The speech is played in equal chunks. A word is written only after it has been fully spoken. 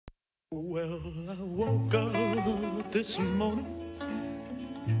Well, I woke up this morning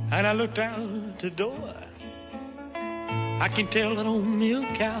and I looked out the door. I can tell that old milk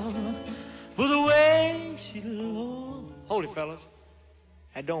cow for the way she looks. Hold it, fellas.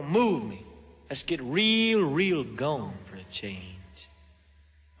 That don't move me. Let's get real gone for a change.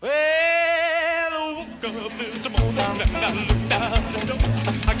 Well, I woke up this morning and I looked out the door.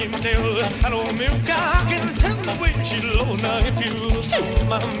 I can tell that old milk cow. I can tell the way she looks. Now if you saw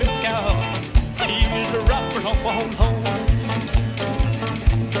my milk cow, he was rocking on home.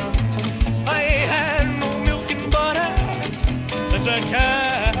 I ain't had no milk and butter since that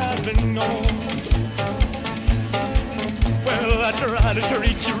cow's been gone. Well, I tried to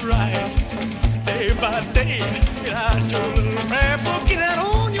treat you right day by day. I told a little prayer book, get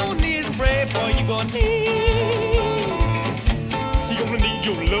out on your knees and pray for you gonna need. You're gonna need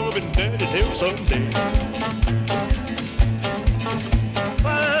your love and daddy's help someday.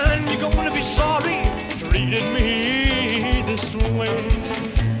 And you're gonna be sorry treating me this way.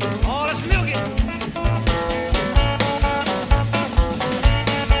 Oh, let's milk it.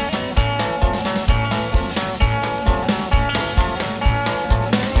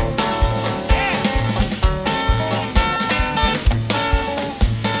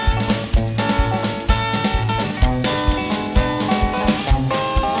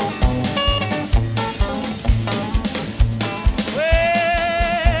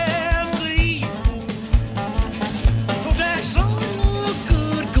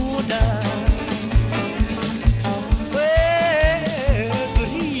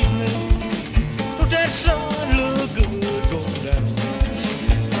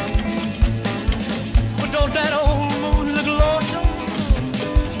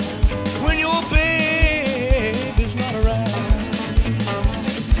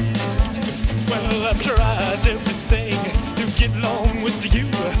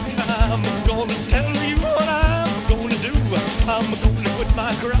 I'm gonna quit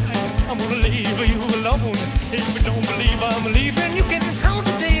my crying. I'm gonna leave you alone. If you don't believe